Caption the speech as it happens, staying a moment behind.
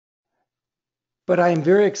but I am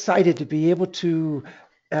very excited to be able to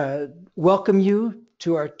uh, welcome you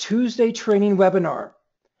to our Tuesday training webinar.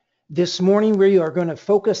 This morning, we are going to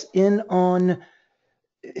focus in on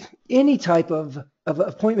any type of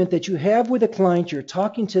appointment that you have with a client. You're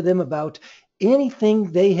talking to them about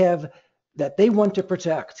anything they have that they want to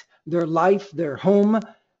protect: their life, their home,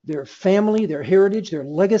 their family, their heritage, their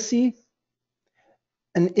legacy.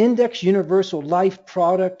 An index universal life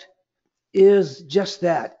product is just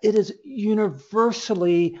that. It is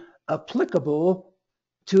universally applicable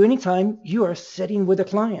to any time you are sitting with a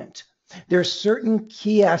client. There's certain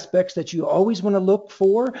key aspects that you always want to look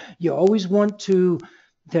for. You always want to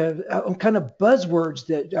the kind of buzzwords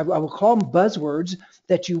that I will call them buzzwords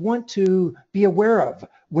that you want to be aware of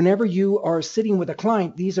whenever you are sitting with a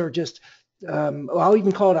client. These are just I'll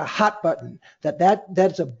even call it a hot button.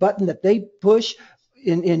 That's a button that they push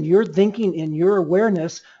in your thinking, in your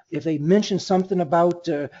awareness. If they mention something about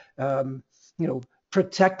you know,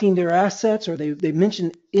 protecting their assets, or they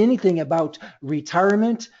mention anything about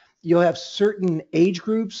retirement, you'll have certain age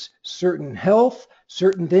groups, certain health,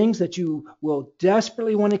 certain things that you will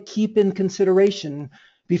desperately want to keep in consideration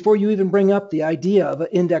before you even bring up the idea of an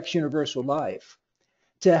index universal life.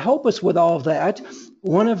 To help us with all of that,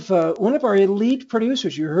 one of our elite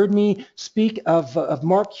producers. You heard me speak of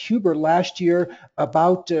Mark Huber last year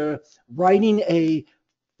about writing a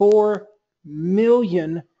 $4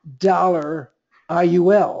 million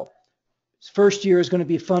IUL. His first year is going to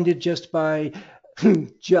be funded just by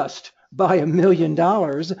 $1 million.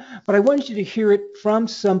 But I want you to hear it from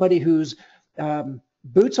somebody who's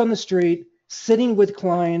boots on the street, sitting with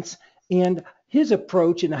clients, and his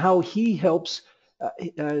approach and how he helps. Uh,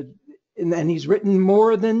 uh, and he's written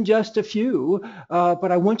more than just a few,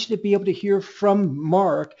 but I want you to be able to hear from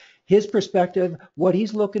Mark, his perspective, what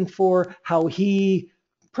he's looking for, how he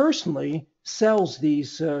personally sells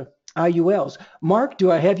these IULs. Mark,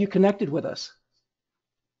 do I have you connected with us?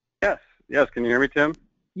 Yes, yes. Can you hear me, Tim?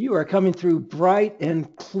 You are coming through bright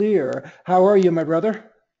and clear. How are you, my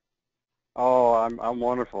brother? Oh, I'm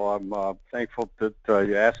wonderful. I'm thankful that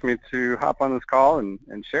you asked me to hop on this call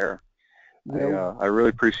and share. Well, I really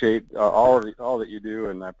appreciate all that you do,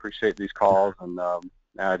 and I appreciate these calls, and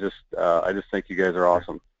I just think you guys are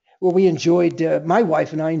awesome. well, we enjoyed, my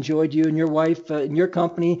wife and I enjoyed you and your wife and your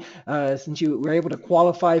company since you were able to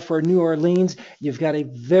qualify for New Orleans. You've got a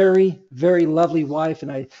very, very lovely wife,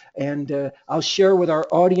 and I'll share with our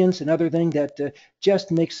audience another thing that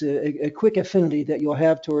just makes a quick affinity that you'll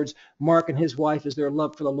have towards Mark and his wife is their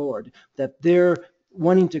love for the Lord, that they're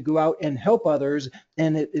wanting to go out and help others,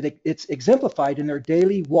 and it's exemplified in their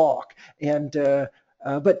daily walk.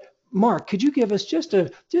 But Mark, could you give us just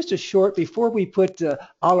a short before we put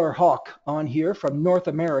Aller Hawk on here from North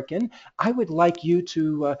American? I would like you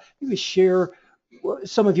to maybe share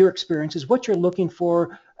some of your experiences, what you're looking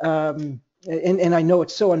for. And I know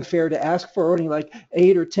it's so unfair to ask for only like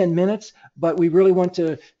 8 or 10 minutes, but we really want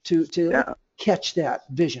to Yeah. catch that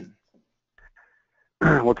vision.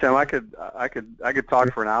 Well, Tim, I could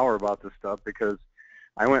talk for an hour about this stuff because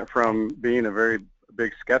I went from being a very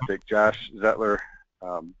big skeptic. Josh Zettler,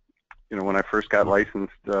 when I first got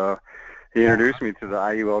licensed, he introduced me to the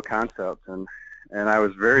IUL concept, and I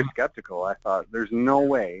was very skeptical. I thought, there's no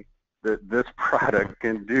way that this product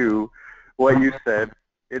can do what you said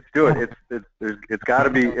it's doing. It's got to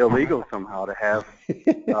be illegal somehow to have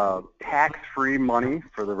tax-free money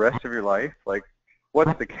for the rest of your life. Like,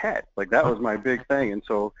 what's the catch? Like, that was my big thing. And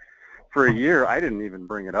so for a year, I didn't even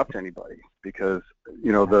bring it up to anybody because,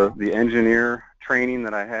 the engineer training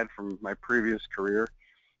that I had from my previous career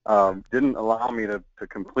didn't allow me to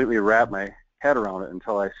completely wrap my head around it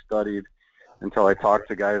until I studied, until I talked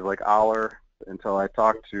to guys like Aller, until I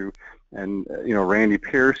talked to, and Randy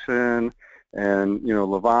Pearson, and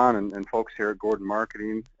Levon and folks here at Gordon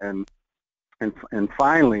Marketing, and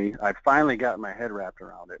finally I got my head wrapped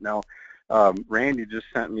around it. Now, Randy just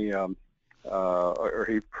sent me or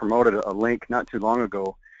he promoted a link not too long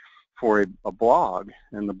ago for a blog,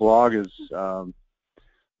 and the blog is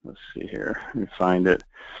let's see here, let me find it.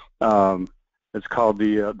 It's called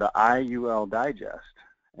the IUL Digest,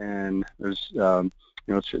 and there's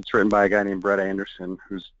it's written by a guy named Brett Anderson,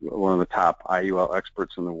 who's one of the top IUL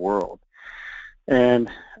experts in the world. And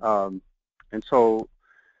so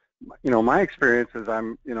my experience is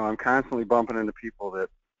I'm constantly bumping into people that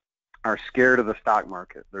are scared of the stock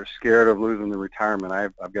market. They're scared of losing their retirement.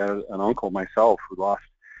 I've got an uncle myself who lost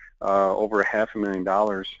over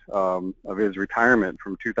 $500,000 of his retirement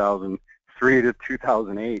from 2003 to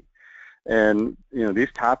 2008. And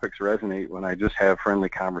these topics resonate when I just have friendly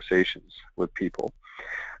conversations with people.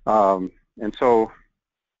 And so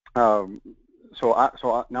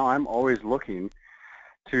now I'm always looking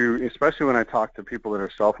to, especially when I talk to people that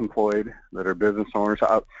are self-employed, that are business owners.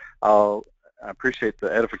 I appreciate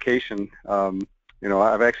the edification. You know,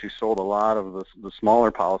 I've actually sold a lot of the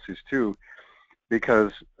smaller policies too,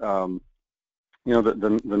 because you know,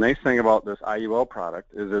 the nice thing about this IUL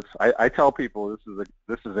product is I tell people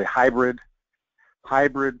this is a hybrid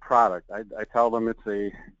product. I tell them it's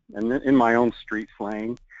and in my own street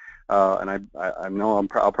slang, and I know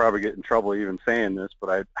I'll probably get in trouble even saying this,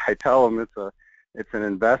 but I tell them it's an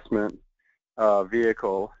investment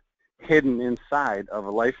vehicle hidden inside of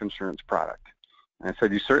a life insurance product. And I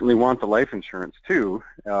said, you certainly want the life insurance too,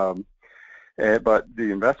 but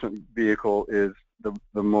the investment vehicle is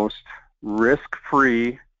the most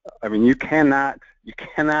risk-free. I mean, you cannot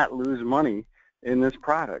lose money in this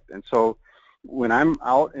product. And so when I'm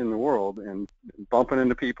out in the world and bumping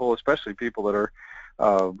into people, especially people that are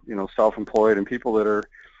you know, self-employed and people that are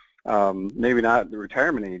maybe not at the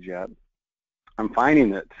retirement age yet, I'm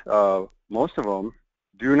finding that most of them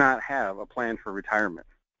do not have a plan for retirement.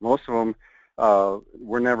 Most of them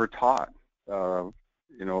were never taught. You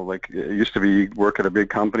know, like it used to be, work at a big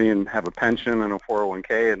company and have a pension and a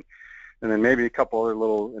 401k, and then maybe a couple other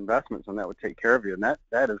little investments, and that would take care of you. And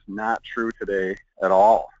that is not true today at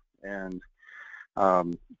all. And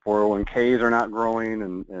 401ks are not growing,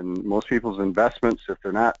 and most people's investments, if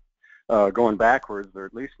they're not going backwards, they're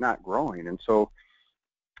at least not growing. And so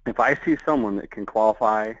if I see someone that can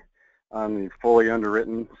qualify on the fully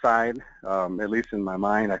underwritten side, at least in my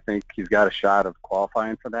mind, I think he's got a shot of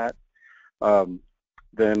qualifying for that.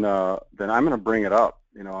 Then I'm going to bring it up.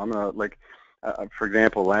 You know, I'm going to, like, for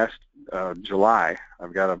example, last July,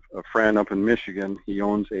 I've got a friend up in Michigan. He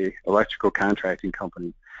owns a electrical contracting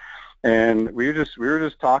company, and we were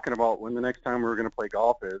just talking about when the next time we were going to play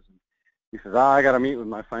golf is. He says, I got to meet with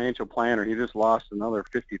my financial planner. He just lost another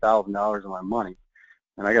 $50,000 of my money,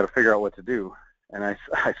 and I got to figure out what to do. And I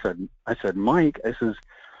said, Mike, I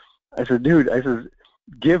said, dude, I said,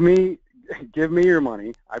 give me your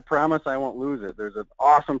money. I promise I won't lose it. There's an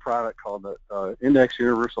awesome product called the Index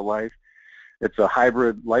Universal Life. It's a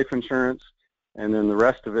hybrid life insurance, and then the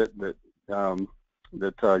rest of it that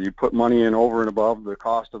you put money in over and above the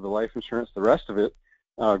cost of the life insurance. The rest of it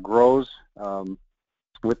grows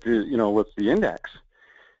with the index.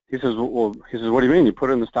 He says, what do you mean? You put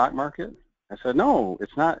it in the stock market? I said, no,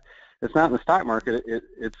 it's not. It's not in the stock market.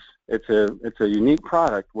 It's a unique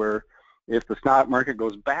product where if the stock market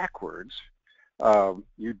goes backwards,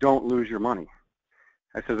 you don't lose your money.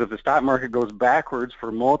 I says, if the stock market goes backwards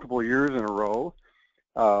for multiple years in a row,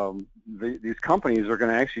 these companies are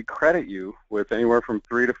going to actually credit you with anywhere from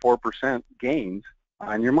 3 to 4% gains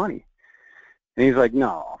on your money. And he's like,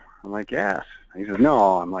 no. I'm like, yes. He says,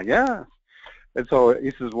 no. I'm like, yeah. And so he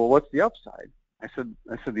says, well, what's the upside? I said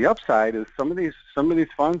the upside is some of these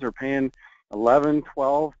funds are paying 11,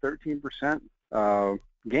 12, 13%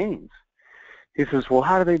 gains. He says, well,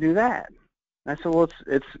 how do they do that? I said, well,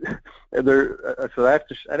 so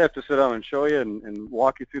I'd have to sit down and show you and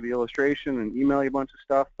walk you through the illustration and email you a bunch of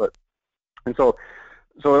stuff. So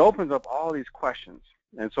it opens up all these questions.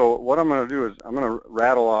 And so what I'm going to do is I'm going to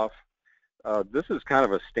rattle off. This is kind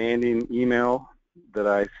of a standing email that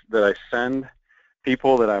I send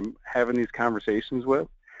people that I'm having these conversations with,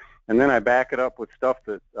 and then I back it up with stuff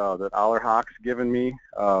that Allerhawk's given me.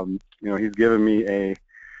 You know, he's given me a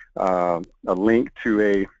link to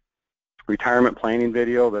a retirement planning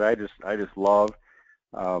video that I just love.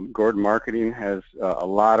 Gordon Marketing has a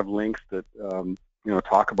lot of links that you know,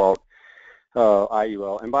 talk about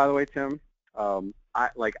IUL. And by the way, Tim,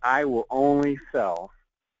 I will only sell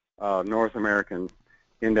North American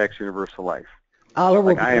Index Universal Life.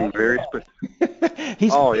 Like I am very specific.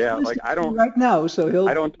 He's I don't right now, so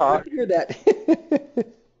I don't talk. Hear that.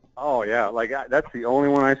 Oh yeah, that's the only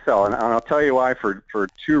one I sell, and I'll tell you why for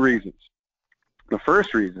 2 reasons. The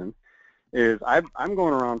first reason is I'm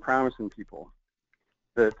going around promising people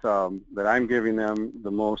that I'm giving them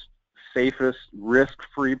the most safest,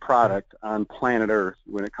 risk-free product on planet Earth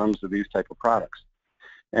when it comes to these type of products.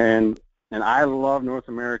 And I love North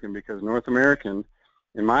American because North American,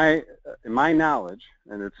 in my knowledge,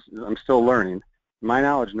 and I'm still learning, in my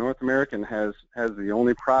knowledge, North American has the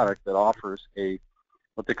only product that offers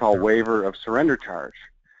what they call waiver of surrender charge.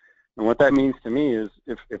 And what that means to me is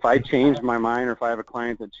if I change my mind, or if I have a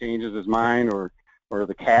client that changes his mind, or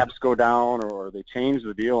the caps go down, or they change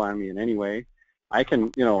the deal on me in any way, I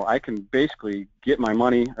can basically get my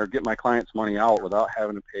money or get my client's money out without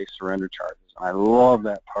having to pay surrender charges. And I love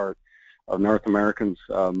that part of North Americans,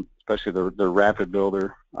 especially the rapid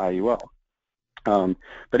builder IUL.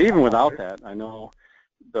 But even without that, I know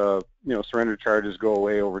the surrender charges go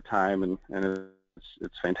away over time, and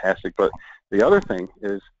it's fantastic. But the other thing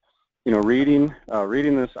is, reading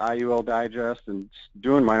this IUL digest and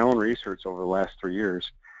doing my own research over the last 3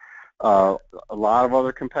 years. A lot of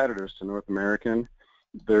other competitors to North American,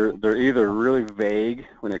 they're either really vague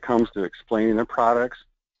when it comes to explaining their products,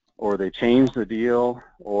 or they change the deal,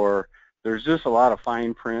 or there's just a lot of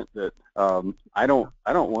fine print that I don't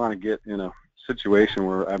want to get in a situation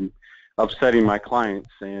where I'm upsetting my clients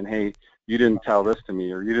saying, hey, you didn't tell this to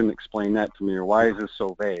me, or you didn't explain that to me, or why is this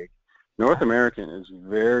so vague? North American is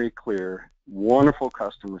very clear, wonderful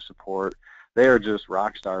customer support. They are just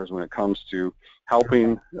rock stars when it comes to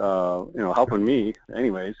helping, helping me,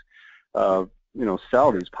 anyways,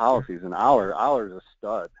 sell these policies. And Aller's a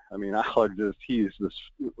stud. I mean, Aller he's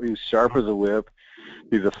sharp as a whip.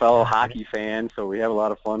 He's a fellow hockey fan, so we have a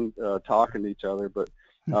lot of fun talking to each other. But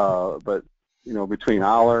between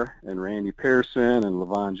Aller and Randy Pearson and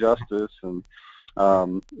Levon Justice and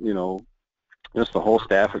just the whole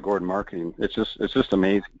staff at Gordon Marketing, it's just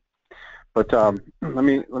amazing. But let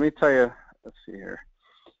me tell you. Let's see here.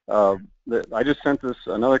 I just sent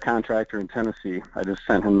another contractor in Tennessee. I just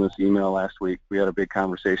sent him this email last week. We had a big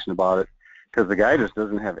conversation about it because the guy just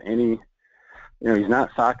doesn't have any. He's not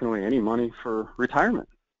socking away any money for retirement.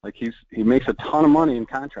 Like he makes a ton of money in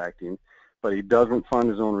contracting, but he doesn't fund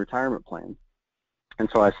his own retirement plan. And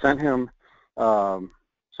so I sent him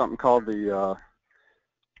something called the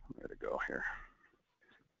where to go here.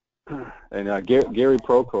 And Gary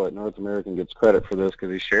Proco at North American gets credit for this because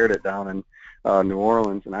he shared it down in New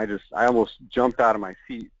Orleans, and I almost jumped out of my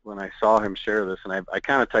seat when I saw him share this, and I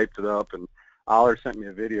kind of typed it up, and Aller sent me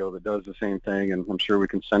a video that does the same thing, and I'm sure we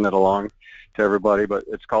can send it along to everybody, but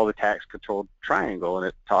it's called the tax controlled triangle, and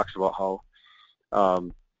it talks about how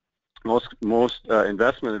most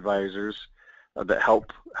investment advisors that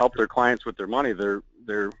help their clients with their money,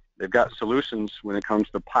 they've got solutions when it comes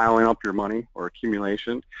to piling up your money or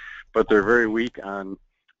accumulation, but they're very weak on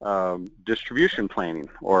distribution planning,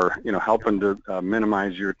 or helping to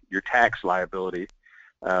minimize your tax liability.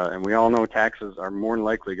 And we all know taxes are more than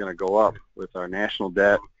likely going to go up with our national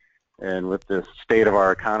debt and with the state of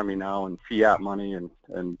our economy now, and fiat money,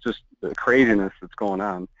 and just the craziness that's going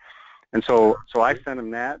on. And so I sent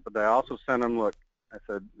him that, but I also sent him, look, I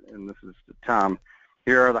said, and this is to Tom,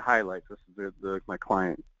 here are the highlights. This is my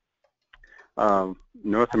client.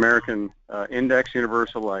 North American Index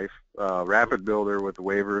Universal Life, Rapid Builder with a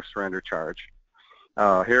waiver of surrender charge.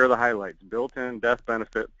 Here are the highlights. Built-in death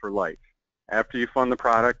benefit for life. After you fund the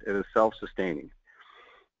product, it is self-sustaining.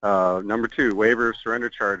 Number 2, waiver of surrender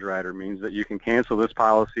charge rider means that you can cancel this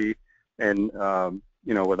policy and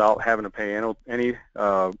without having to pay any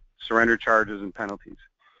surrender charges and penalties.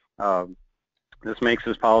 This makes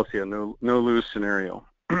this policy a no-lose scenario.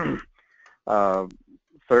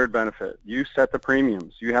 Third benefit, you set the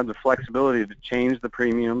premiums. You have the flexibility to change the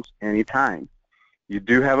premiums anytime. You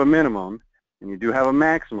do have a minimum, and you do have a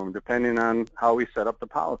maximum depending on how we set up the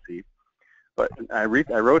policy. But I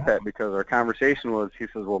wrote that because our conversation was, he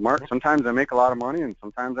says, well, Mark, sometimes I make a lot of money and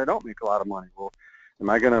sometimes I don't make a lot of money. Well, am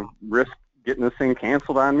I going to risk getting this thing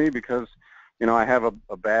canceled on me because, I have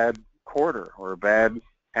a bad quarter or a bad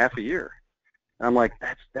half a year? And I'm like,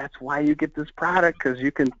 that's why you get this product, because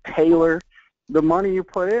you can tailor the money you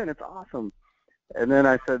put in. It's awesome. And then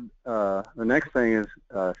I said, the next thing is,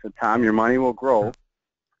 I said, Tom, your money will grow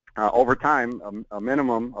over time, a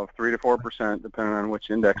minimum of 3 to 4%, depending on which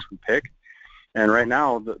index we pick. And right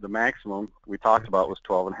now, the maximum we talked about was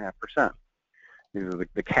 12.5%. These are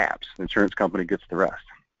the caps. The insurance company gets the rest.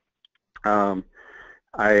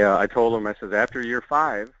 I told him, I said, after year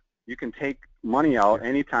 5, you can take money out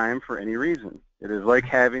anytime for any reason. It is like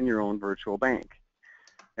having your own virtual bank.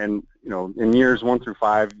 And, in years 1 through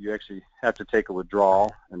 5, you actually have to take a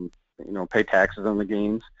withdrawal and, pay taxes on the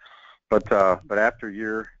gains. But after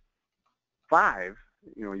year 5,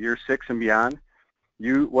 year 6 and beyond,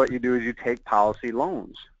 what you do is you take policy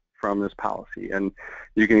loans from this policy, and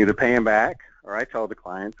you can either pay them back, or I tell the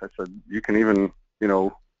clients, I said, you can even,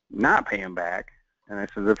 not pay them back. And I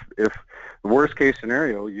said, if the worst case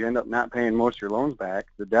scenario, you end up not paying most of your loans back,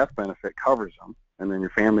 the death benefit covers them, and then your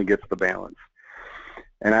family gets the balance.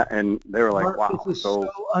 And they were like, Mark, wow, this is so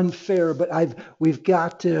unfair, but we've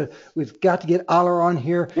got to get Aller on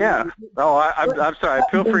here. Yeah. Oh, I'm sorry.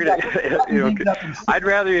 Feel free to. I'd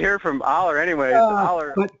rather you hear from Aller anyways.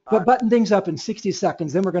 Aller. But button things up in 60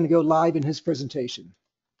 seconds. Then we're going to go live in his presentation.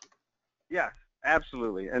 Yes,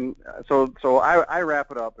 absolutely. And so I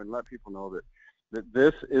wrap it up and let people know that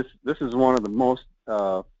this is one of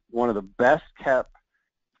the best kept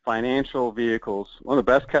financial vehicles, one of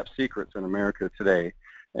the best kept secrets in America today.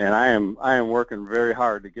 and I am working very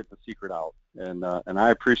hard to get the secret out. And I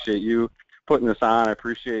appreciate you putting this on. I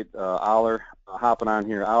appreciate Aller hopping on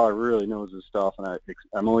here. Aller really knows his stuff, and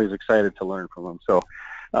I'm always excited to learn from him. So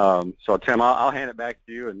Tim, I'll hand it back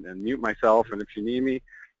to you and mute myself. And if you need me,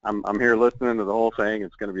 I'm here listening to the whole thing.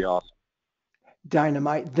 It's going to be awesome.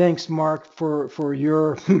 Dynamite. Thanks, Mark, for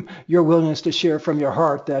your your willingness to share from your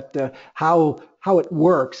heart that how it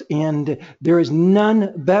works, and there is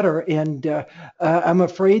none better. And I'm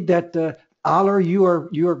afraid that Aller, you are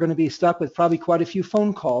going to be stuck with probably quite a few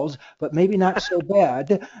phone calls, but maybe not so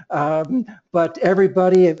bad. But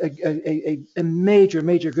everybody, a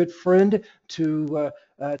major good friend to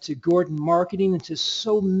Gordon Marketing and to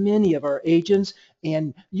so many of our agents.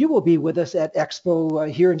 And you will be with us at Expo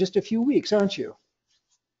here in just a few weeks, aren't you?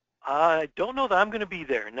 I don't know that I'm going to be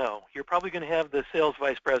there. No, you're probably going to have the sales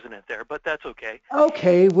vice president there, but that's okay.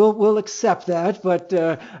 Okay, we'll accept that, but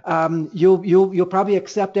you'll probably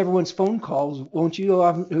accept everyone's phone calls, won't you? Who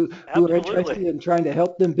are interested Absolutely. in trying to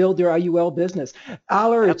help them build their IUL business.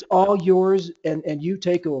 Aller, it's all yours, and you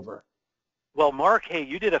take over. Well, Mark, hey,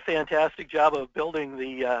 you did a fantastic job of building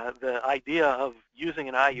the idea of using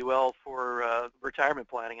an IUL for retirement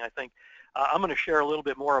planning. I think I'm going to share a little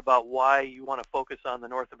bit more about why you want to focus on the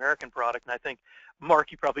North American product, and I think, Mark,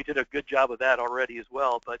 you probably did a good job of that already as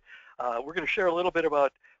well, but we're going to share a little bit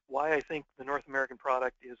about why I think the North American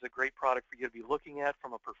product is a great product for you to be looking at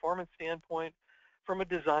from a performance standpoint, from a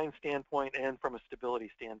design standpoint, and from a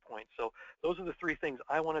stability standpoint. So those are the three things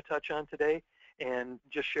I want to touch on today and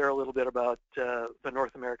just share a little bit about the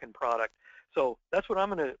North American product. So that's what I'm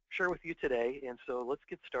going to share with you today. And so let's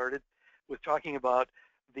get started with talking about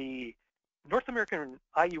the North American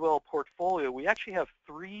IUL portfolio. We actually have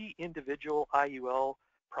 3 individual IUL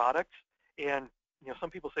products. And some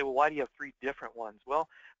people say, well, why do you have 3 different ones? Well,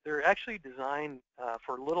 they're actually designed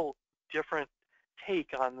for a little different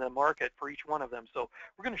take on the market for each one of them. So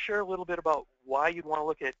we're going to share a little bit about why you'd want to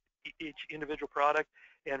look at each individual product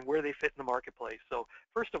and where they fit in the marketplace. So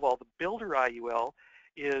first of all, the Builder IUL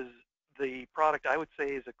is the product I would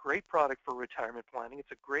say is a great product for retirement planning.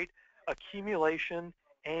 It's a great accumulation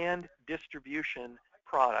and distribution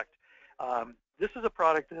product. This is a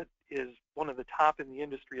product that is one of the top in the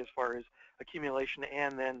industry as far as accumulation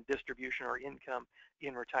and then distribution or income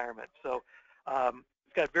in retirement. So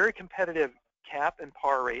it's got very competitive cap and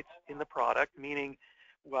par rates in the product, meaning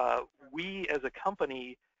we as a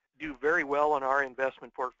company do very well on our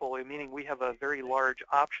investment portfolio, meaning we have a very large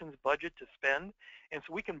options budget to spend, and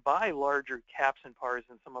so we can buy larger caps and pars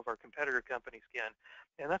than some of our competitor companies can.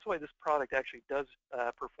 And that's why this product actually does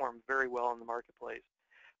perform very well in the marketplace.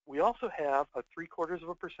 We also have a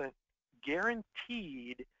 0.75%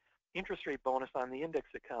 guaranteed interest rate bonus on the index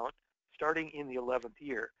account starting in the 11th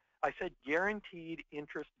year. I said guaranteed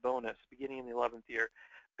interest bonus beginning in the 11th year.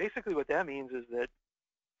 Basically what that means is that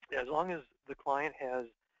as long as the client has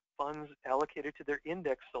funds allocated to their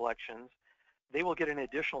index selections, they will get an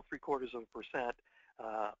additional 0.75%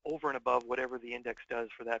 over and above whatever the index does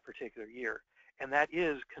for that particular year. And that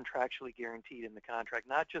is contractually guaranteed in the contract,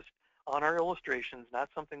 not just on our illustrations, not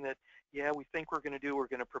something that, yeah, we think we're going to do, we're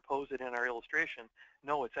going to propose it in our illustration.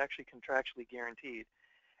 No, it's actually contractually guaranteed.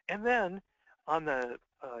 And then on the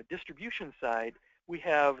distribution side, we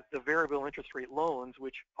have the variable interest rate loans,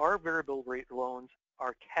 which our variable rate loans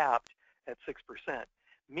are capped at 6%,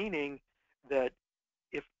 meaning that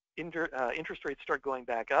if interest rates start going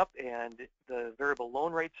back up and the variable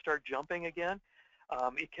loan rates start jumping again,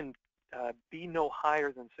 it can be no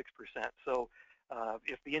higher than 6%. So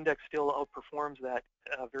if the index still outperforms that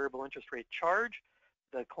variable interest rate charge,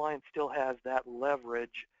 the client still has that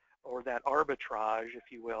leverage or that arbitrage,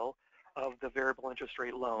 if you will, of the variable interest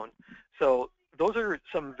rate loan. So those are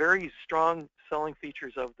some very strong selling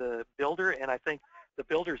features of the Builder, and I think the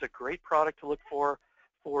Builder is a great product to look for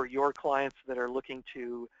your clients that are looking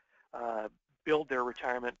to build their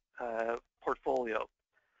retirement portfolio.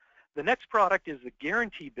 The next product is the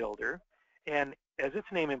Guarantee Builder, and as its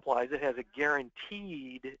name implies, it has a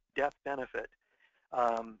guaranteed death benefit.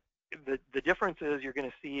 The difference is you're going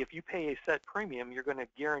to see if you pay a set premium, you're going to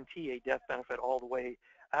guarantee a death benefit all the way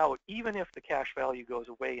out, even if the cash value goes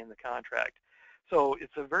away in the contract. So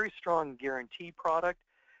it's a very strong guarantee product.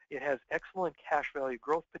 It has excellent cash value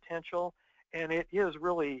growth potential, and it is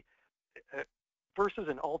really, versus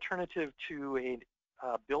an alternative to a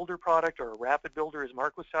builder product or a rapid builder, as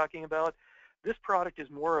Mark was talking about, this product is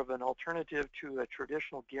more of an alternative to a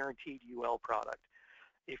traditional guaranteed UL product.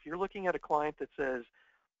 If you're looking at a client that says,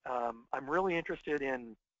 I'm really interested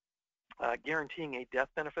in guaranteeing a death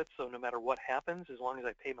benefit, so no matter what happens, as long as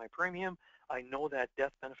I pay my premium, I know that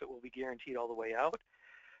death benefit will be guaranteed all the way out.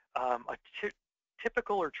 A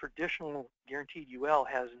typical or traditional guaranteed UL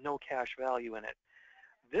has no cash value in it.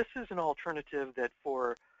 This is an alternative that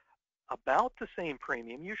for about the same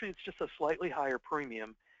premium, usually it's just a slightly higher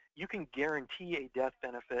premium, you can guarantee a death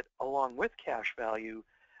benefit along with cash value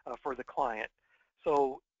for the client.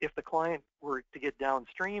 So if the client were to get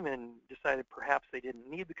downstream and decided perhaps they didn't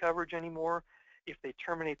need the coverage anymore, if they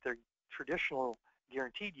terminate their traditional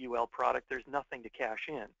guaranteed UL product, there's nothing to cash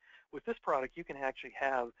in. With this product, you can actually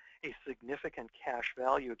have a significant cash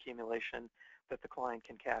value accumulation that the client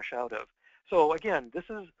can cash out of. So again, this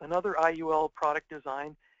is another IUL product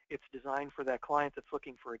design. It's designed for that client that's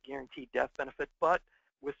looking for a guaranteed death benefit, but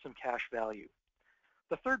with some cash value.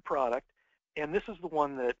 The third product, and this is the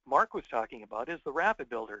one that Mark was talking about, is the Rapid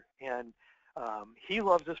Builder. And he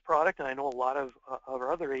loves this product, and I know a lot of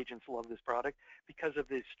our other agents love this product because of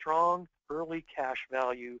the strong early cash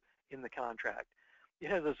value in the contract. It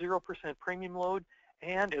has a 0% premium load,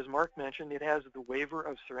 and as Mark mentioned, it has the waiver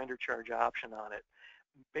of surrender charge option on it.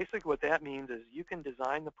 Basically what that means is you can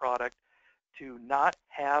design the product to not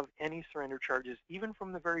have any surrender charges even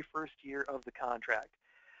from the very first year of the contract.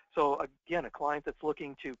 So again, a client that's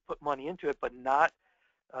looking to put money into it but not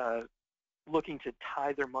looking to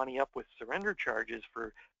tie their money up with surrender charges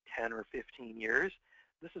for 10 or 15 years,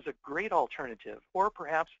 this is a great alternative. Or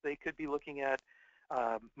perhaps they could be looking at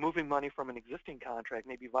moving money from an existing contract,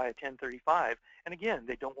 maybe via 1035, and again,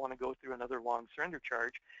 they don't want to go through another long surrender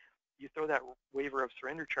charge. You throw that waiver of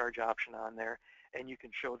surrender charge option on there, and you can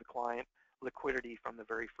show the client liquidity from the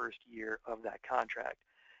very first year of that contract.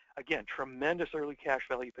 Again, tremendous early cash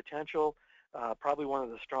value potential, probably one of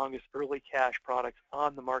the strongest early cash products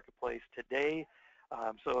on the marketplace today.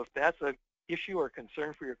 So if that's an issue or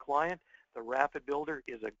concern for your client, the Rapid Builder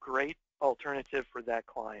is a great alternative for that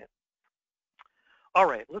client. All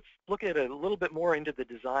right, let's look at a little bit more into the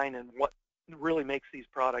design and what really makes these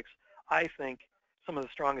products, I think, some of the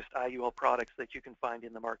strongest IUL products that you can find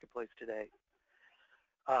in the marketplace today.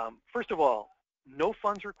 First of all, no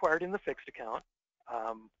funds required in the fixed account.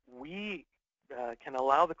 We can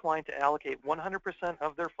allow the client to allocate 100%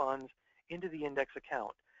 of their funds into the index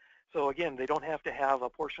account. So again, they don't have to have a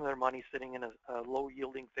portion of their money sitting in a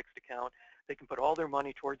low-yielding fixed account. They can put all their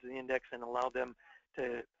money towards the index and allow them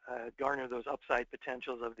to garner those upside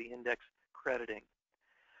potentials of the index crediting.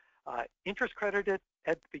 Interest credited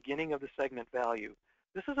at the beginning of the segment value.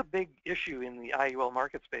 This is a big issue in the IUL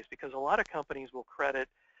market space because a lot of companies will credit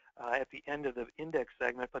at the end of the index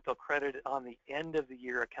segment, but they'll credit it on the end of the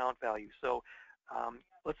year account value. So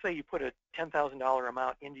let's say you put a $10,000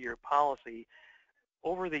 amount into your policy.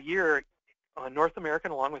 Over the year, North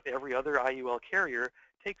American, along with every other IUL carrier,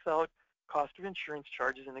 takes out cost of insurance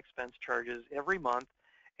charges and expense charges every month,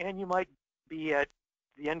 and you might be at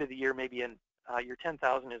the end of the year, maybe in your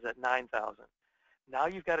 $10,000 is at $9,000. Now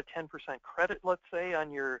you've got a 10% credit, let's say,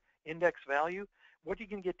 on your index value. What are you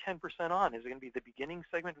going to get 10% on? Is it going to be the beginning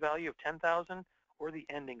segment value of $10,000 or the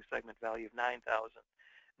ending segment value of $9,000?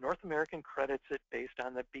 North American credits it based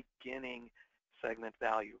on the beginning segment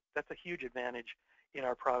value. That's a huge advantage in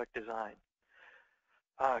our product design.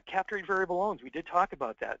 Capped rate variable loans, we did talk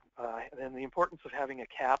about that, and the importance of having a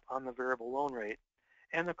cap on the variable loan rate.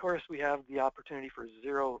 And of course, we have the opportunity for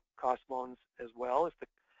zero cost loans as well if the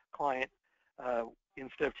client,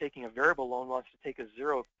 instead of taking a variable loan, wants to take a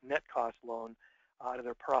zero net cost loan out of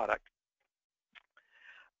their product.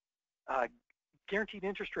 Guaranteed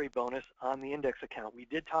interest rate bonus on the index account. We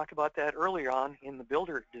did talk about that earlier on in the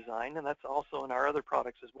builder design, and that's also in our other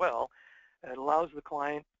products as well. It allows the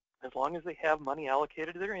client, as long as they have money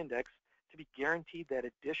allocated to their index, to be guaranteed that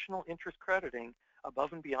additional interest crediting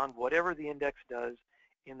above and beyond whatever the index does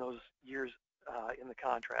in those years in the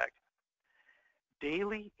contract.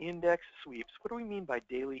 Daily index sweeps. What do we mean by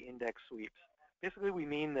daily index sweeps? Basically, we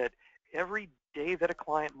mean that every day that a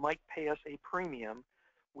client might pay us a premium,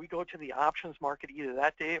 we go to the options market either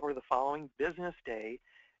that day or the following business day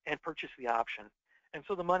and purchase the option. And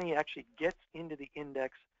so the money actually gets into the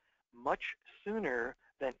index much sooner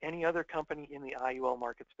than any other company in the IUL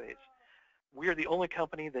market space. We are the only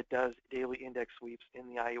company that does daily index sweeps in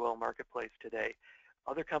the IUL marketplace today.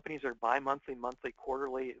 Other companies are bi-monthly, monthly,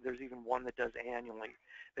 quarterly. There's even one that does annually.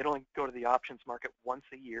 They only go to the options market once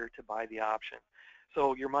a year to buy the option.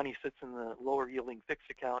 So your money sits in the lower yielding fixed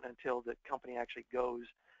account until the company actually goes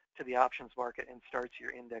to the options market and starts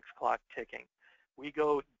your index clock ticking. We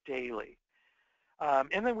go daily.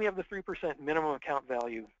 And then we have the 3% minimum account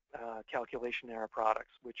value calculation in our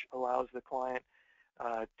products, which allows the client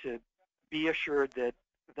to be assured that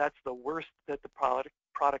that's the worst that the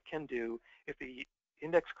product can do. If the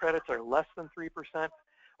index credits are less than 3%,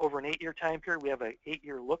 over an 8-year time period, we have an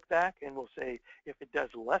 8-year look back, and we'll say if it does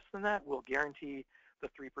less than that, we'll guarantee the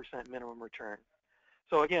 3% minimum return.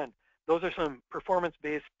 So again, those are some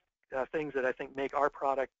performance-based things that I think make our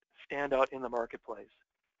product stand out in the marketplace.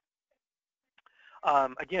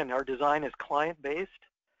 Again, our design is client-based.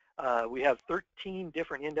 We have 13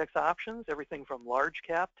 different index options, everything from large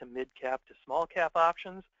cap to mid cap to small cap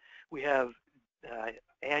options. We have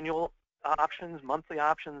annual options, monthly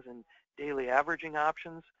options, and daily averaging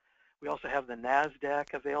options. We also have the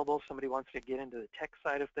NASDAQ available if somebody wants to get into the tech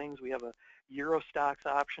side of things. We have a Euro stocks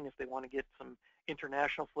option if they want to get some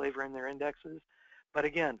international flavor in their indexes. But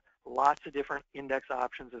again, lots of different index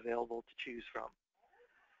options available to choose from.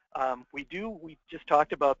 We just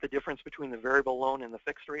talked about the difference between the variable loan and the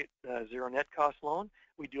fixed rate zero net cost loan.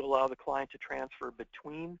 We do allow the client to transfer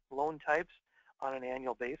between loan types on an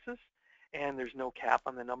annual basis, and there's no cap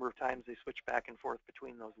on the number of times they switch back and forth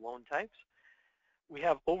between those loan types. We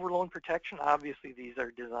have overloan protection. Obviously, these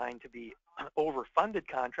are designed to be overfunded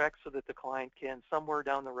contracts so that the client can, somewhere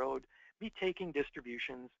down the road, be taking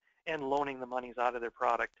distributions and loaning the monies out of their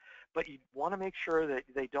product. But you want to make sure that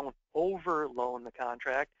they don't overloan the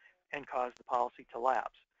contract and cause the policy to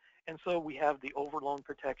lapse. And so we have the overloan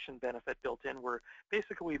protection benefit built in, where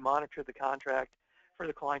basically we monitor the contract for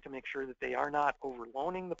the client to make sure that they are not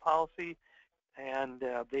overloaning the policy, and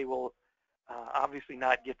they will obviously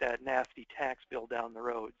not get that nasty tax bill down the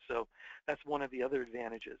road. So that's one of the other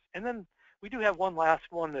advantages. And then we do have one last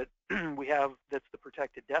one that we have, that's the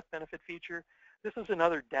protected death benefit feature. This is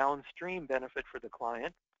another downstream benefit for the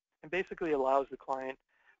client, and basically allows the client,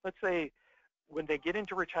 let's say when they get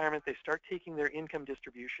into retirement, they start taking their income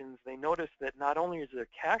distributions, they notice that not only is their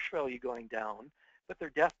cash value going down, but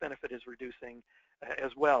their death benefit is reducing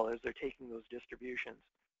as well as they're taking those distributions.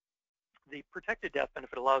 The protected death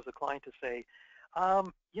benefit allows the client to say,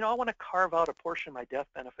 you know, I want to carve out a portion of my death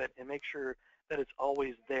benefit and make sure that it's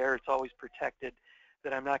always there, it's always protected,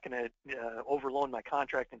 that I'm not going to overloan my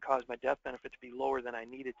contract and cause my death benefit to be lower than I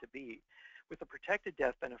need it to be. With the protected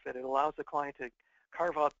death benefit, it allows the client to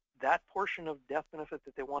carve out that portion of death benefit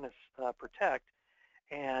that they want to protect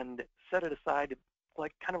and set it aside,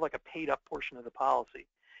 like kind of like a paid up portion of the policy.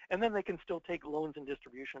 And then they can still take loans and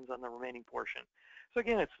distributions on the remaining portion. So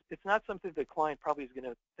again, it's not something the client probably is going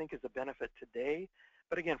to think is a benefit today,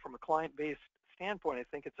 but again, from a client-based standpoint, I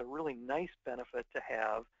think it's a really nice benefit to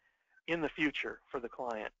have in the future for the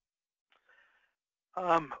client.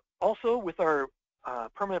 Also, with our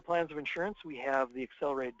permanent plans of insurance, we have the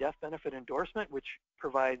accelerated death benefit endorsement, which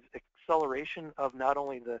provides acceleration of not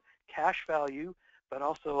only the cash value, but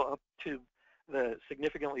also up to the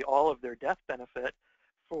significantly all of their death benefit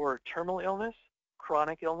for terminal illness,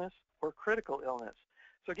 chronic illness, or critical illness.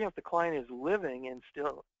 So again, if the client is living and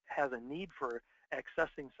still has a need for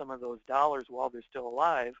accessing some of those dollars while they're still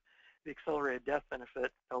alive, the accelerated death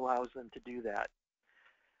benefit allows them to do that.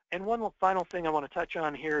 And one final thing I want to touch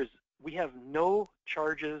on here is we have no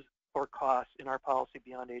charges or costs in our policy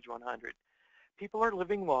beyond age 100. People are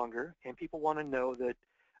living longer, and people want to know that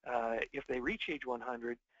if they reach age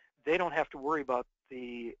 100, they don't have to worry about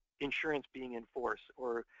the insurance being in force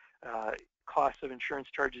or costs of insurance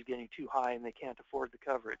charges getting too high and they can't afford the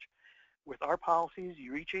coverage. With our policies,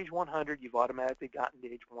 you reach age 100, you've automatically gotten to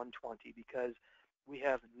age 120 because we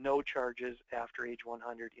have no charges after age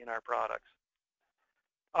 100 in our products.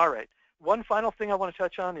 All right, one final thing I want to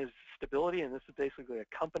touch on is stability, and this is basically a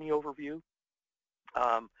company overview.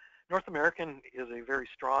 North American is a very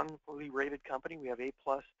strongly rated company. We have A+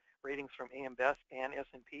 ratings from AM Best and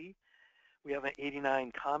S&P. We have an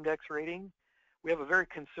 89 Comdex rating. We have a very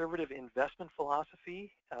conservative investment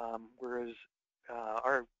philosophy, whereas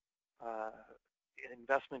our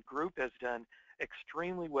investment group has done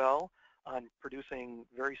extremely well on producing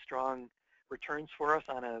very strong returns for us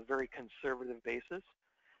on a very conservative basis.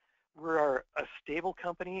 We're a stable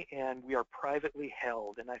company, and we are privately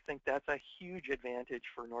held, and I think that's a huge advantage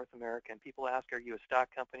for North America. And people ask, are you a stock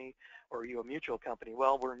company or are you a mutual company?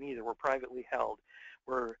 Well, we're neither. We're privately held.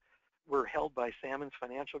 We're held by Salmon's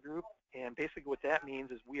Financial Group, and basically what that means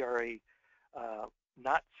is we are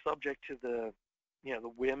not subject to the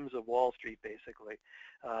whims of Wall Street, basically.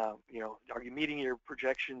 Are you meeting your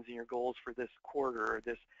projections and your goals for this quarter or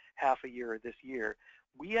this half a year or this year?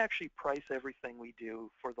 We actually price everything we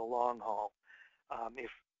do for the long haul.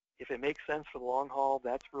 If it makes sense for the long haul,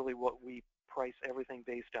 that's really what we price everything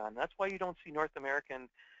based on. That's why you don't see North American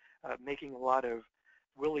making a lot of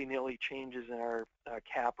willy-nilly changes in our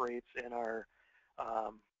cap rates and our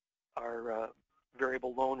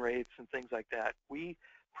variable loan rates and things like that. We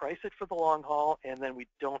price it for the long haul, and then we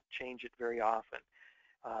don't change it very often.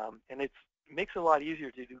 And it's, makes it a lot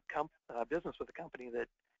easier to do business with a company that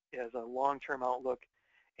has a long-term outlook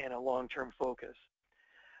and a long-term focus.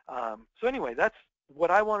 So anyway, that's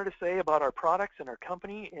what I wanted to say about our products and our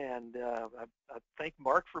company, and I thank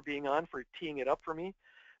Mark for being on, for teeing it up for me.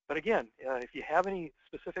 But again, if you have any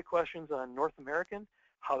specific questions on North American,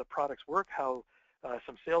 how the products work, how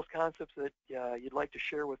some sales concepts that you'd like to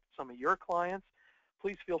share with some of your clients,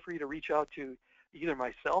 please feel free to reach out to either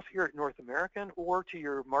myself here at North American or to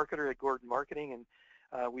your marketer at Gordon Marketing,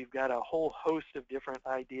 and we've got a whole host of different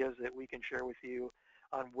ideas that we can share with you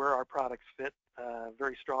on where our products fit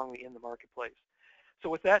very strongly in the marketplace. So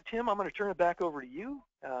with that, Tim, I'm going to turn it back over to you,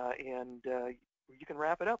 and you can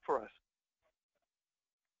wrap it up for us.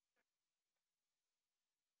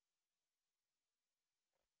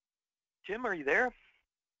 Tim, are you there?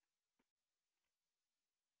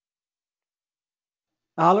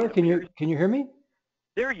 Aller, can you hear me?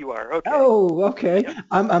 There you are. Okay. Oh, okay. Yep.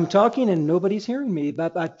 I'm talking and nobody's hearing me,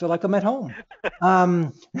 but I feel like I'm at home.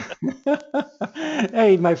 Um,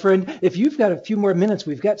 hey, my friend, if you've got a few more minutes,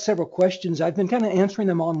 we've got several questions. I've been kind of answering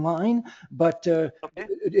them online, but Okay.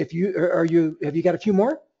 if you have you got a few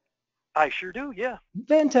more? I sure do. Yeah.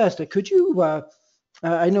 Fantastic. Could you?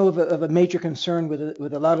 I know of a major concern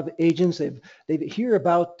with a lot of agents. They hear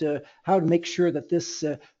about how to make sure that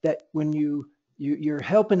that when you're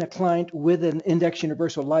helping a client with an index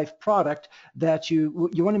universal life product, that you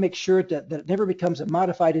want to make sure that it never becomes a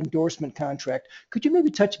modified endorsement contract. Could you maybe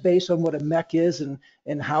touch base on what a MEC is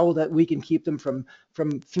and how that we can keep them from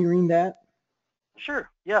fearing that? Sure.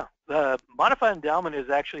 Yeah. The modified endowment is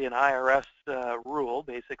actually an IRS rule,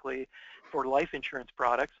 basically, for life insurance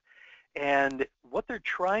products. And what they're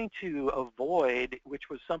trying to avoid, which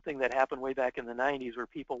was something that happened way back in the 90s, where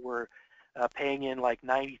people were paying in like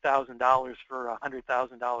 $90,000 for a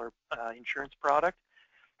 $100,000 insurance product,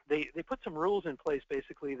 they put some rules in place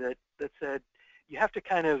basically that said you have to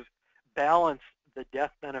kind of balance the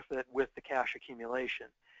death benefit with the cash accumulation.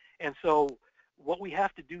 And so what we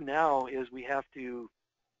have to do now is we have to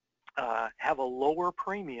have a lower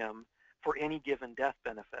premium for any given death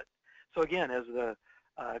benefit. So again, as the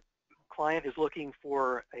client is looking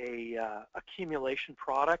for a accumulation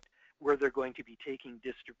product where they're going to be taking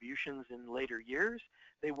distributions in later years,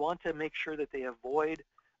 they want to make sure that they avoid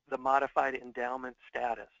the modified endowment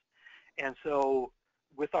status. And so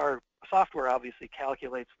with our software obviously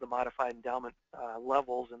calculates the modified endowment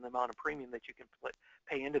levels and the amount of premium that you can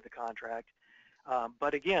pay into the contract.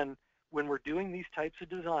 But again, when we're doing these types of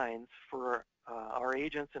designs for our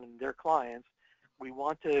agents and their clients, we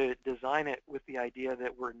want to design it with the idea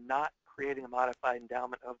that we're not creating a modified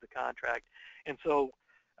endowment of the contract. And so,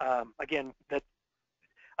 again, that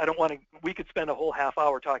I don't want to, we could spend a whole half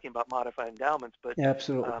hour talking about modified endowments, but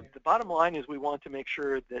Absolutely. The bottom line is we want to make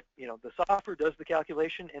sure that, you know, the software does the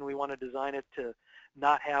calculation, and we want to design it to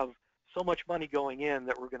not have so much money going in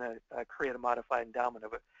that we're going to create a modified endowment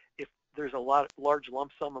of it. If there's a large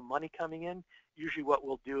lump sum of money coming in, usually what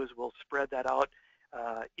we'll do is we'll spread that out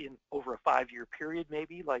in over a 5-year period,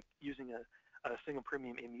 maybe, like using a single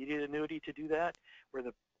premium immediate annuity to do that, where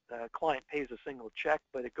the client pays a single check,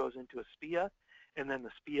 but it goes into a SPIA, and then the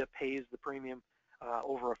SPIA pays the premium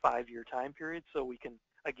over a 5-year time period, so we can,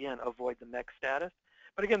 again, avoid the MEC status.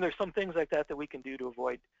 But again, there's some things like that that we can do to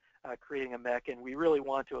avoid creating a MEC, and we really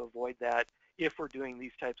want to avoid that if we're doing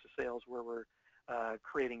these types of sales where we're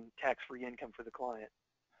creating tax-free income for the client.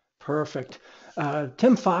 Perfect.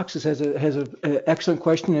 Tim Fox has an excellent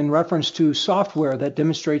question in reference to software that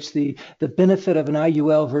demonstrates the benefit of an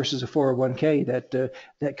IUL versus a 401k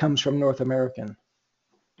that comes from North American.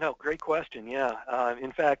 No, great question. Yeah.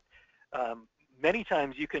 In fact, many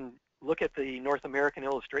times you can look at the North American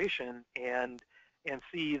illustration and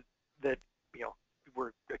see that, you know,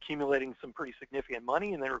 we're accumulating some pretty significant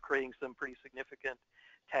money, and then we're creating some pretty significant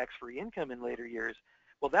tax-free income in later years.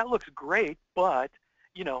 Well, that looks great, but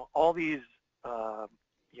you know, all these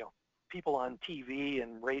you know, people on TV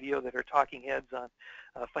and radio that are talking heads on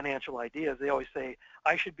financial ideas, they always say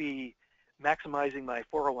I should be maximizing my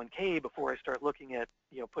 401k before I start looking at,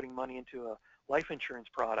 you know, putting money into a life insurance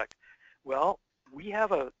product. Well, we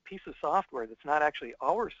have a piece of software that's not actually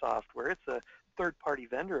our software. It's a third-party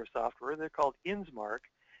vendor of software. They're called INSMARC,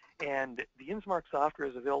 and the INSMARC software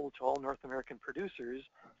is available to all North American producers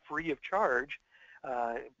free of charge,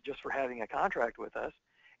 just for having a contract with us.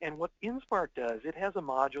 And what INSMARC does, it has a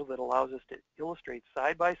module that allows us to illustrate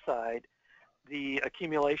side by side the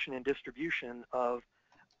accumulation and distribution of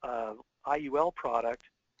IUL product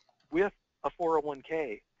with a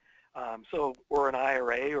 401k. So, or an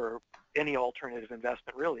IRA, or any alternative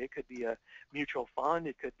investment, really. It could be a mutual fund,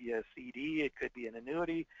 it could be a CD, it could be an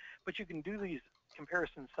annuity, but you can do these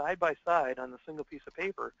comparison side by side on the single piece of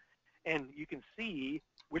paper, and you can see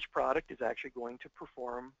which product is actually going to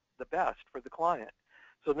perform the best for the client.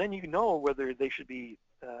 So then you know whether they should be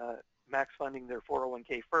max funding their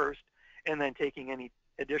 401k first and then taking any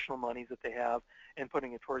additional monies that they have and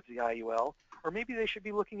putting it towards the IUL, or maybe they should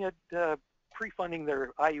be looking at pre-funding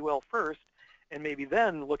their IUL first and maybe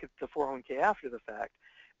then look at the 401k after the fact.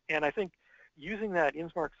 And I think using that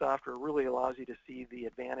InSmart software really allows you to see the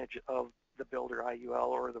advantage of the Builder IUL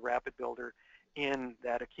or the Rapid Builder in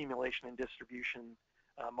that accumulation and distribution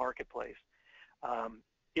marketplace.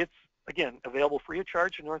 It's, again, available free of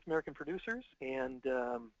charge to North American producers, and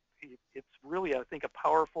it's really, I think, a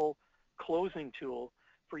powerful closing tool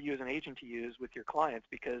for you as an agent to use with your clients,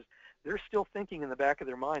 because they're still thinking in the back of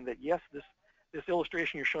their mind that, yes, this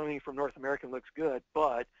illustration you're showing me from North American looks good,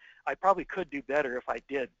 but I probably could do better if I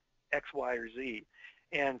did X, Y, or Z.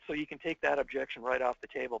 And so you can take that objection right off the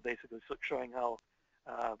table, basically showing how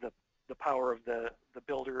the power of the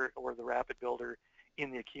builder or the Rapid Builder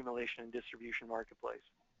in the accumulation and distribution marketplace.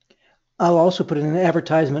 I'll also put in an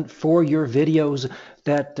advertisement for your videos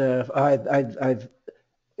that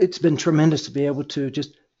it's been tremendous to be able to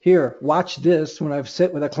just, here, watch this. When I've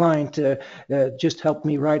sat with a client, just helped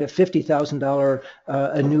me write a $50,000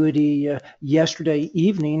 annuity yesterday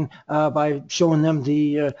evening by showing them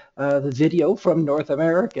the video from North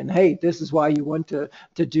American. Hey, this is why you want to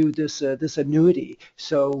do this annuity.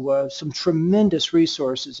 So some tremendous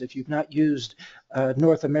resources if you've not used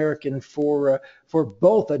North American for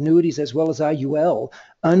both annuities as well as IUL.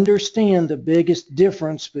 Understand the biggest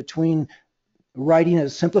difference between writing a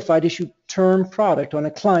simplified issue term product on a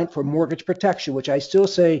client for mortgage protection, which I still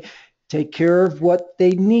say take care of what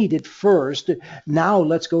they needed first. Now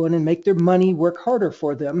let's go in and make their money work harder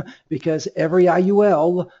for them, because every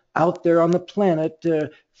IUL out there on the planet,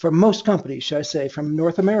 from most companies, should I say, from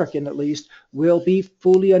North American at least, will be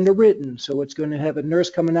fully underwritten. So it's going to have a nurse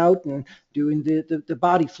coming out and doing the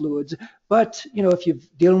body fluids. But, you know, if you're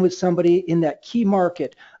dealing with somebody in that key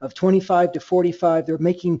market of 25 to 45, they're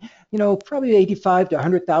making, you know, probably $85,000 to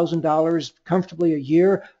 $100,000 comfortably a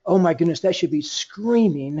year. Oh my goodness, that should be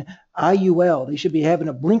screaming IUL. They should be having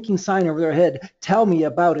a blinking sign over their head. Tell me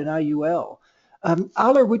about an IUL.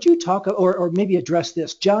 Aller, would you talk or maybe address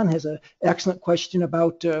this? John has an excellent question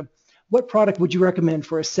about what product would you recommend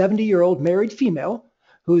for a 70-year-old married female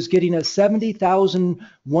who's getting a $70,000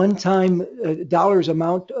 one-time dollars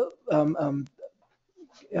amount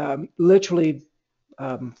literally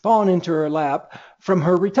falling into her lap from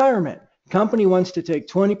her retirement. Company wants to take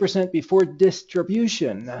 20% before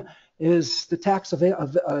distribution. Is the tax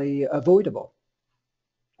avoidable?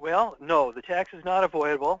 Well, no, the tax is not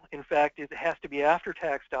avoidable. In fact, it has to be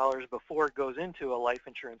after-tax dollars before it goes into a life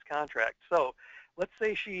insurance contract. So let's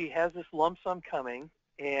say she has this lump sum coming,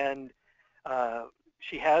 and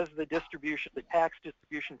she has the distribution, the tax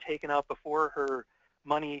distribution taken out before her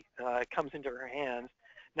money comes into her hands.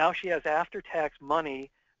 Now she has after-tax money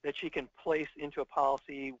that she can place into a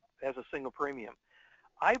policy as a single premium.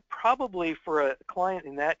 I probably, for a client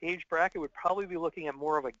in that age bracket, would probably be looking at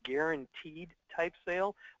more of a guaranteed type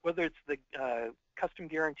sale, whether it's the custom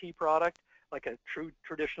guarantee product, like a true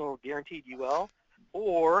traditional guaranteed UL,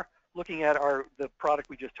 or looking at the product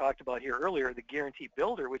we just talked about here earlier, the Guarantee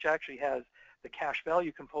Builder, which actually has the cash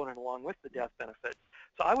value component along with the death benefit.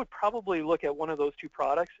 So I would probably look at one of those two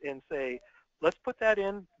products and say, let's put that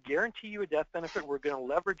in, guarantee you a death benefit. We're going to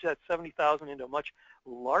leverage that $70,000 into a much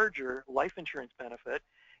larger life insurance benefit.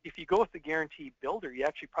 If you go with the Guarantee Builder, you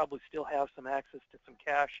actually probably still have some access to some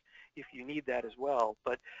cash if you need that as well.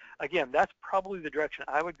 But again, that's probably the direction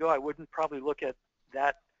I would go. I wouldn't probably look at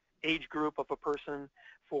that age group of a person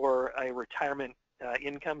for a retirement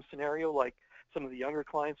income scenario like some of the younger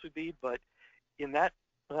clients would be. But in that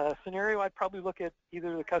scenario, I'd probably look at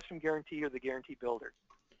either the custom guarantee or the Guarantee Builder.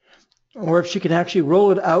 Or if she can actually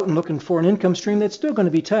roll it out and looking for an income stream that's still going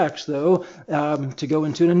to be taxed, though, to go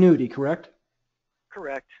into an annuity, correct?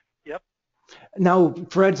 Correct. Yep. Now,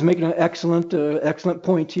 Fred's making an excellent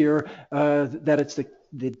point here that it's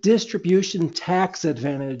the distribution tax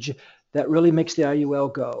advantage that really makes the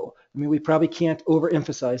IUL go. I mean, we probably can't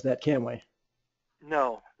overemphasize that, can we?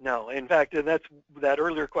 No, no. In fact, and that's that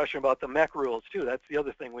earlier question about the MEC rules, too. That's the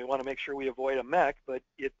other thing. We want to make sure we avoid a MEC, but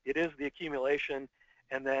it is the accumulation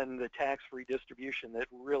and then the tax-free distribution that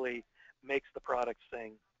really makes the product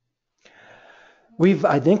sing.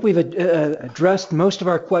 I think we've addressed most of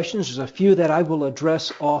our questions. There's a few that I will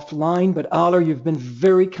address offline, but Aller, you've been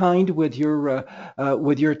very kind with your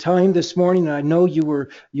time this morning. And I know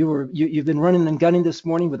you've been running and gunning this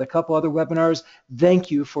morning with a couple other webinars.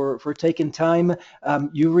 Thank you for taking time.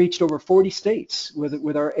 You reached over 40 states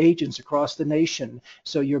with our agents across the nation.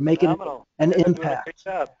 So you're making Phenomenal. an Doing a impact. great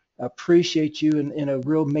job. Appreciate you in a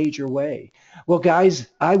real major way. Well, guys,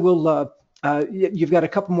 I will. You've got a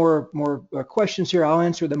couple more questions here. I'll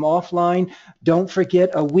answer them offline. Don't forget,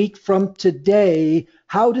 a week from today,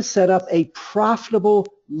 how to set up a profitable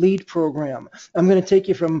lead program. I'm going to take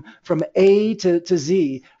you from A to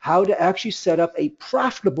Z, how to actually set up a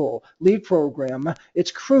profitable lead program.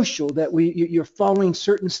 It's crucial that you're following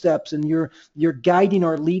certain steps and you're guiding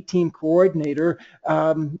our lead team coordinator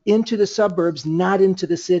into the suburbs, not into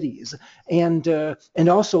the cities. And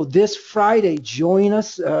also this Friday, join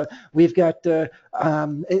us. We've got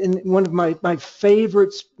one of my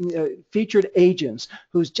favorites, featured agents,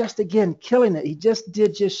 who's just again killing it. He just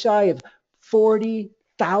did just shy of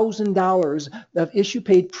 $40,000 of issue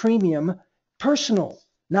paid premium personal,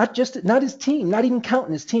 not his team, not even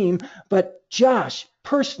counting his team, but Josh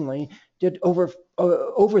personally did over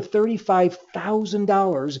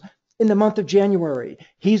 $35,000 in the month of January.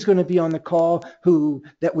 He's going to be on the call or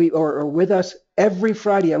with us every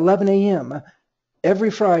Friday, 11 a.m.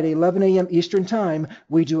 Every Friday, 11 a.m. Eastern Time,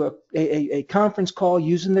 we do a conference call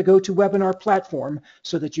using the GoToWebinar platform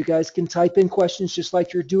so that you guys can type in questions just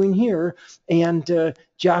like you're doing here. And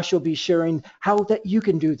Josh will be sharing how that you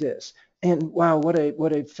can do this. And wow, what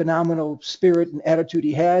a phenomenal spirit and attitude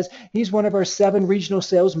he has. He's one of our 7 regional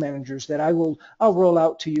sales managers that I'll roll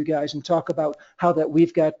out to you guys and talk about how that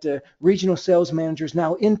we've got regional sales managers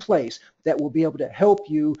now in place that will be able to help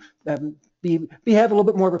you have a little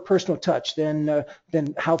bit more of a personal touch than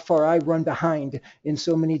how far I run behind in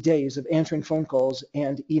so many days of answering phone calls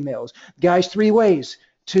and emails. Guys, 3 ways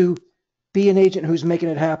to be an agent who's making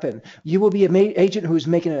it happen. You will be an agent who's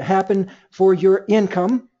making it happen for your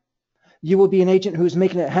income. You will be an agent who's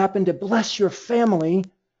making it happen to bless your family.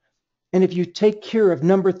 And if you take care of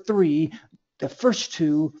number 3, the first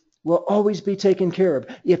 2 will always be taken care of.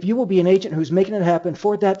 If you will be an agent who's making it happen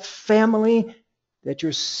for that family that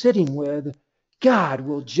you're sitting with, God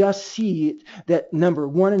will just see it, that number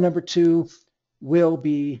 1 and number 2 will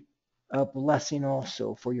be a blessing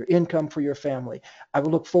also for your income, for your family. I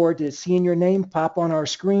will look forward to seeing your name pop on our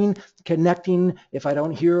screen, connecting. If I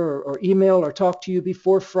don't hear or email or talk to you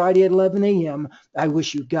before Friday at 11 a.m., I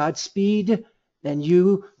wish you Godspeed, and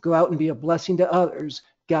you go out and be a blessing to others.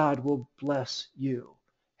 God will bless you.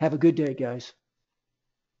 Have a good day, guys.